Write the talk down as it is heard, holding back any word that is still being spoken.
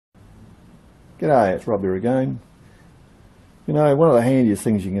G'day, it's Robbie again. You know, one of the handiest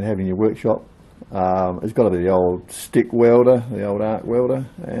things you can have in your workshop has got to be the old stick welder, the old arc welder,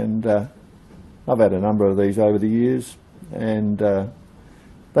 and I've had a number of these over the years, and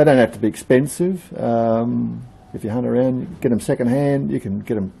they don't have to be expensive. If you hunt around, you get them second hand, you can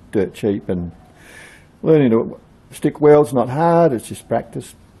get them dirt cheap, and learning to stick weld's not hard, it's just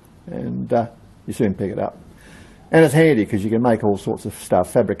practice, and you soon pick it up. And it's handy because you can make all sorts of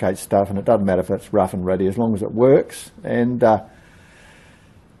stuff, fabricate stuff, and it doesn't matter if it's rough and ready as long as it works. And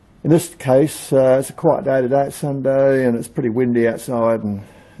in this case, it's a quiet day today, it's Sunday, and it's pretty windy outside and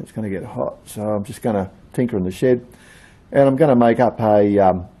it's going to get hot. So I'm just going to tinker in the shed, and I'm going to make up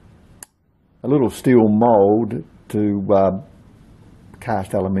a little steel mould to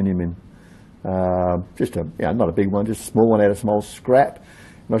cast aluminium in. Just not a big one, just a small one out of some old scrap.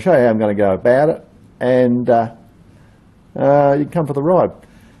 And I'll show you how I'm going to go about it, and you can come for the ride.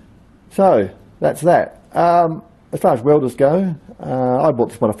 So that's that. As far as welders go, I bought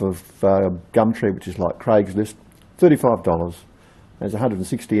this one off of Gumtree, which is like Craigslist, $35. There's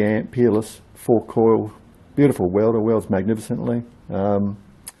 160 amp peerless 4-coil, beautiful welder, welds magnificently.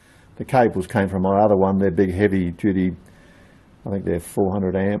 The cables came from my other one. They're big, heavy duty. I think they're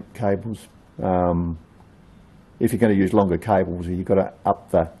 400 amp cables. If you're going to use longer cables, you've got to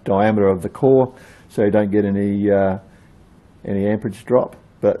up the diameter of the core so you don't get any amperage drop.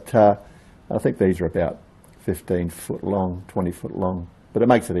 But I think these are about 15 foot long, 20 foot long. But it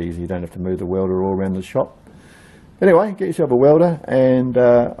makes it easy. You don't have to move the welder all around the shop. Anyway, get yourself a welder, and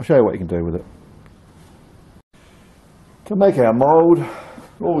I'll show you what you can do with it. To make our mould,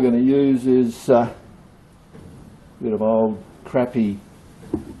 all we're going to use is a bit of old crappy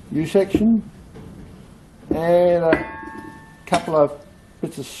U-section and a couple of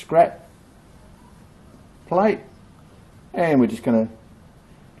bits of scrap plate, and we're just going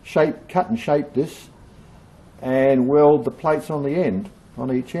to cut and shape this and weld the plates on the end,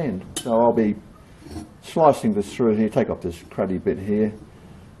 on each end. So I'll be slicing this through here, take off this cruddy bit here,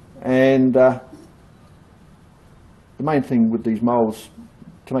 and the main thing with these moulds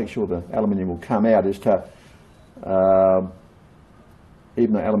to make sure the aluminium will come out is to,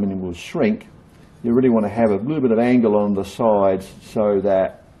 even though aluminium will shrink, you really want to have a little bit of angle on the sides so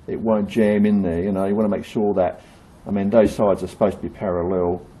that it won't jam in there. You know, you want to make sure that, I mean, those sides are supposed to be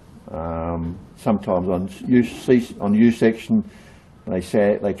parallel. Sometimes on U-section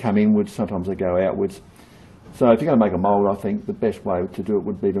they come inwards, sometimes they go outwards. So if you're going to make a mould, I think the best way to do it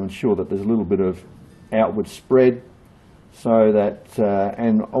would be to ensure that there's a little bit of outward spread, so that,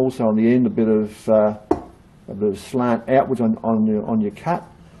 and also on the end a bit of slant outwards on your cut,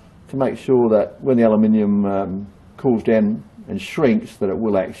 to make sure that when the aluminium cools down and shrinks, that it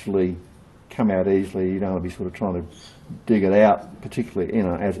will actually come out easily. You don't want to be sort of trying to dig it out, particularly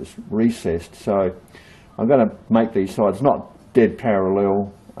as it's recessed. So I'm going to make these sides not dead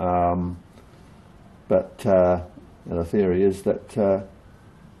parallel, but the theory is that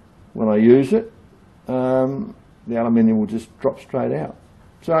when I use it, the aluminium will just drop straight out.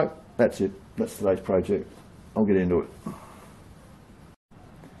 So that's it. That's today's project. I'll get into it.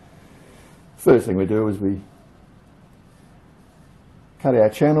 First thing we do is we cut our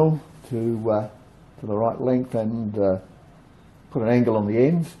channel to the right length and put an angle on the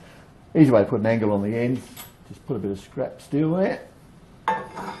ends. Easy way to put an angle on the ends, just put a bit of scrap steel there,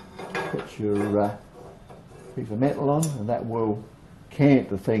 put your piece of metal on, and that will cant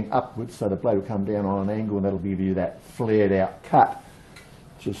the thing upwards so the blade will come down on an angle, and that'll give you that flared out cut.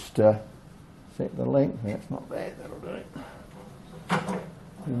 Just set the length. That's not bad, that'll do it.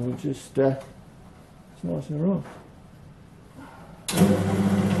 And we'll just slice it off.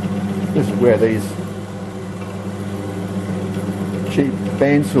 This is where these cheap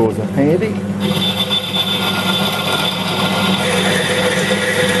bandsaws are handy.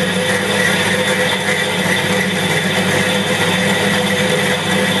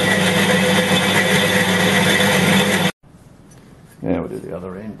 Now we'll do the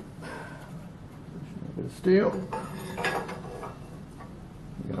other end. A bit of steel.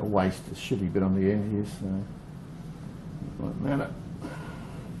 We're going to waste the shitty bit on the end here, so it won't matter.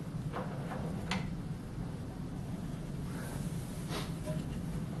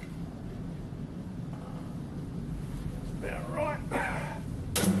 About right.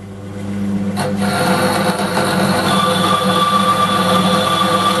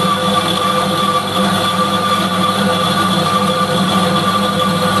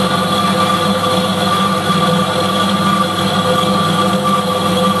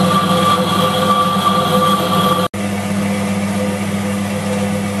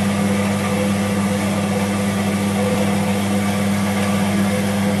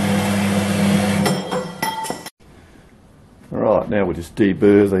 Right, now we'll just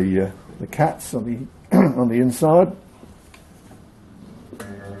deburr the cuts on the on the inside.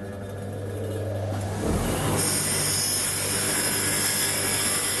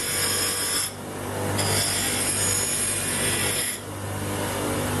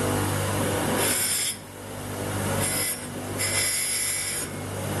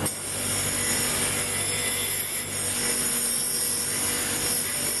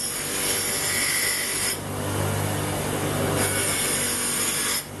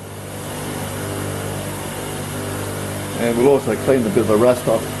 And we'll also clean a bit of the rust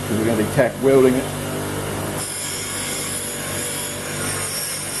off because we're going to be tack welding it.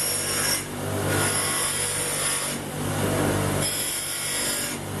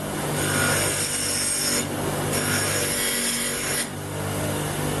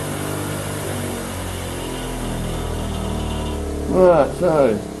 Right,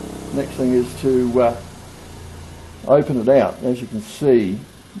 so next thing is to open it out. As you can see,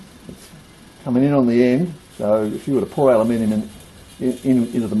 it's coming in on the end. So if you were to pour aluminium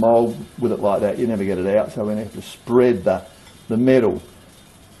into the mould with it like that, you never get it out. So we're going to have to spread the metal.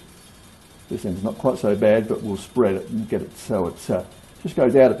 This end's not quite so bad, but we'll spread it and get it so it just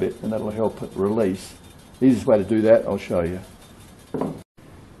goes out a bit, and that'll help it release. The easiest way to do that, I'll show you.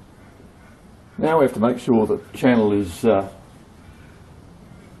 Now we have to make sure that the channel is, the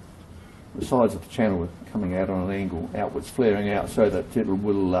sides of the channel are coming out on an angle outwards, flaring out, so that it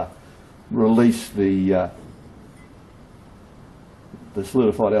will release the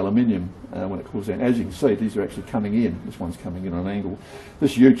solidified aluminium when it cools down. As you can see, these are actually coming in. This one's coming in on an angle.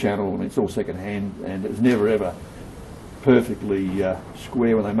 This U-channel, I mean, it's all second hand, and it's never ever perfectly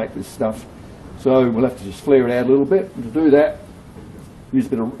square when they make this stuff. So we'll have to just flare it out a little bit. And to do that, use a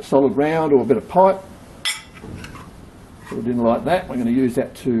bit of solid round or a bit of pipe. Put it in like that. We're going to use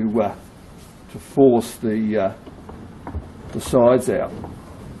that to force the sides out.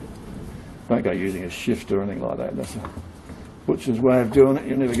 Don't go using a shifter or anything like that. That's a butcher's way of doing it.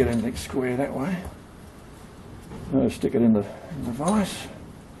 You'll never get anything square that way. So stick it in the vise,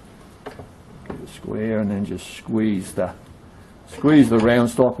 get it square, and then just squeeze the round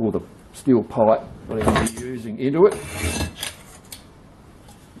stock or the steel pipe, whatever you're using, into it.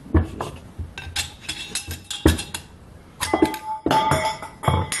 Just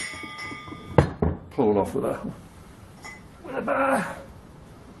pull it off with a bar.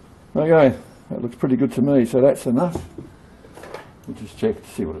 Okay, that looks pretty good to me, so that's enough. We'll just check to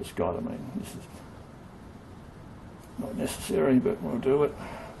see what it's got. I mean, this is not necessary, but we'll do it.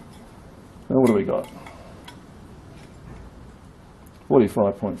 Now what do we got?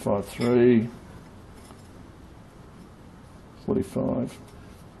 45.53, 45,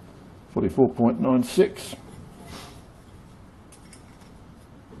 44.96.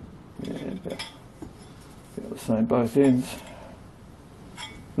 Yeah, about the same both ends.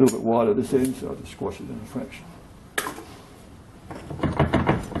 A little bit wider this end, so I'll just squash it in a fraction.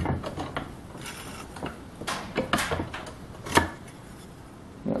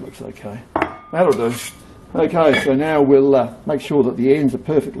 That looks okay. That'll do. Okay, so now we'll make sure that the ends are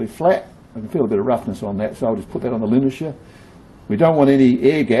perfectly flat. I can feel a bit of roughness on that, so I'll just put that on the linisher. We don't want any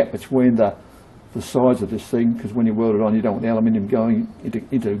air gap between the sides of this thing, because when you weld it on, you don't want the aluminium going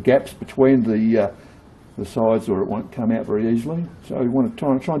into gaps between the sides, or it won't come out very easily. So we want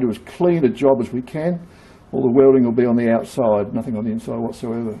to try and do as clean a job as we can. All the welding will be on the outside, nothing on the inside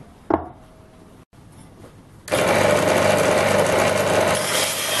whatsoever.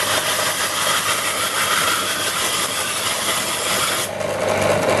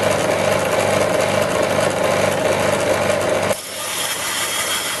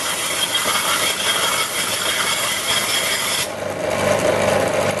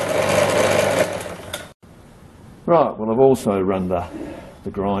 Right, well, I've also run the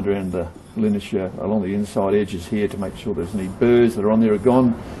grinder and the linisher along the inside edges here to make sure there's any burrs that are on there are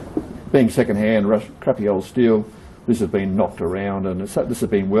gone. Being second-hand, crappy old steel, this has been knocked around, and this has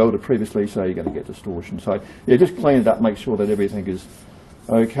been welded previously, so you're going to get distortion. So yeah, just clean it up, make sure that everything is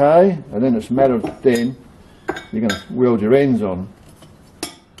okay, and then it's a matter of then you're going to weld your ends on,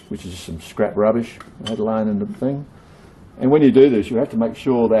 which is just some scrap rubbish I had laying in the thing. And when you do this, you have to make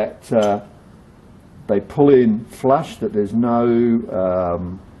sure that they pull in flush, that there's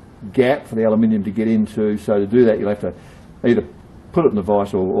no gap for the aluminium to get into. So to do that, you'll have to either put it in the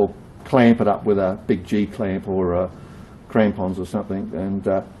vise or clamp it up with a big G-clamp or crampons or something, and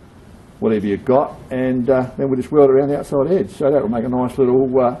whatever you've got, and then we'll just weld it around the outside edge. So that will make a nice little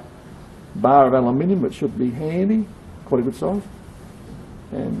bar of aluminium, which should be handy, quite a good size,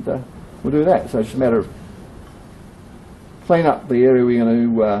 and we'll do that. So it's just a matter of clean up the area we're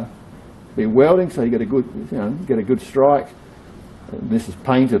going to be welding, so you get a good, get a good strike. And this is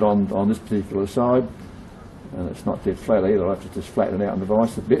painted on this particular side, and it's not dead flat either. I have to just flatten it out in the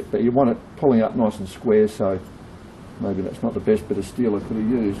vise a bit, but you want it pulling up nice and square, so maybe that's not the best bit of steel I could have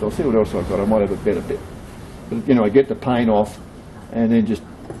used. I'll see what else I've got. I might have a better bit. But you know, I get the paint off and then just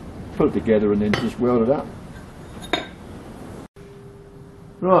put it together and then just weld it up.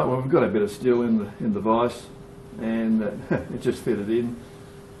 Right, well, we've got a bit of steel in the vise, and it just fitted in,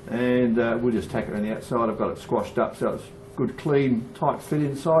 and we'll just tack it on the outside. I've got it squashed up so it's good, clean, tight fit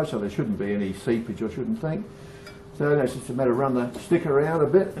inside, so there shouldn't be any seepage, I shouldn't think. So now it's just a matter of run the stick around a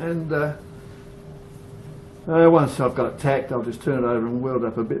bit, and once I've got it tacked, I'll just turn it over and weld it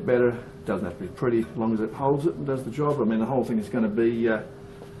up a bit better. It doesn't have to be pretty, as long as it holds it and does the job. I mean, the whole thing is going to be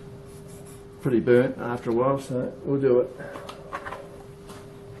pretty burnt after a while, so we'll do it.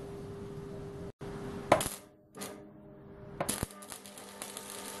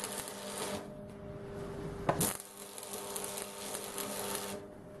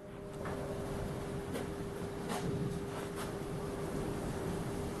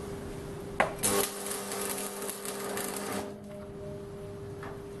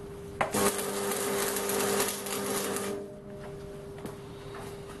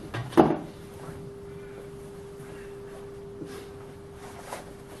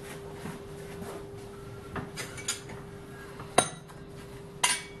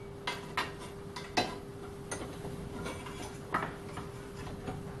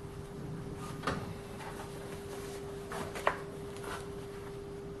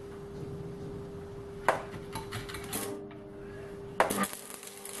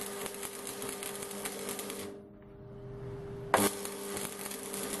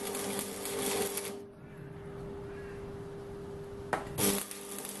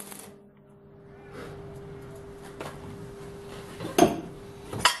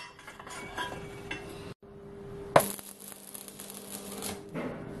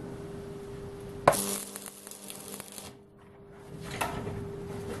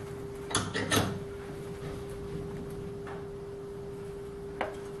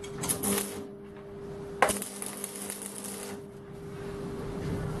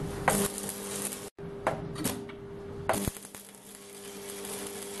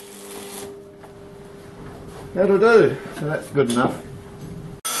 That'll do, so that's good enough.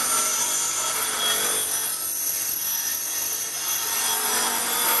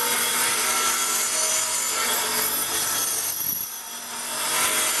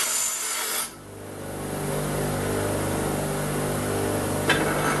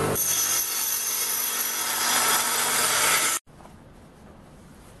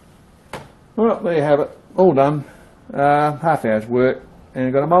 Well, there you have it, all done. Half hour's work, and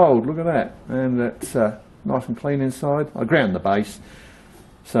I've got a mould, look at that. And that's nice and clean inside. I ground the base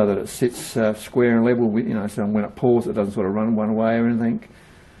so that it sits square and level, with, you know, so when it pours it doesn't sort of run one way or anything.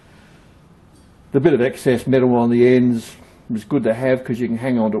 The bit of excess metal on the ends is good to have because you can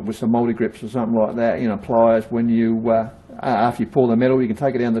hang on to it with some multi-grips or something like that, you know, pliers. When you, after you pour the metal, you can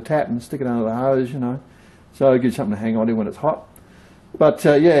take it down the tap and stick it under the hose, you know. So it gives you something to hang on to when it's hot. But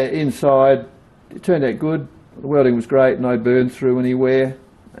yeah, inside, it turned out good. The welding was great, no burn through anywhere.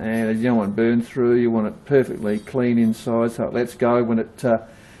 And you don't want burn through, you want it perfectly clean inside so it lets go when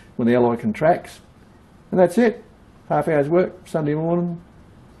the alloy contracts. And that's it. Half hour's work, Sunday morning.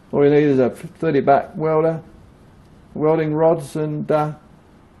 All you need is a 30-buck welder, welding rods and a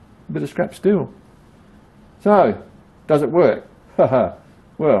bit of scrap steel. So, does it work?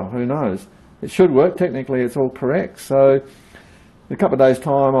 Well, who knows? It should work. Technically it's all correct. So in a couple of days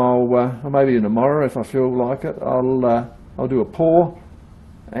time or maybe tomorrow if I feel like it, I'll do a pour.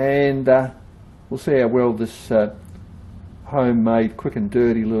 And we'll see how well this homemade, quick and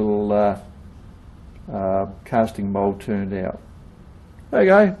dirty little casting mould turned out. There you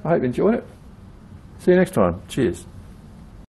go. I hope you enjoyed it. See you next time. Cheers.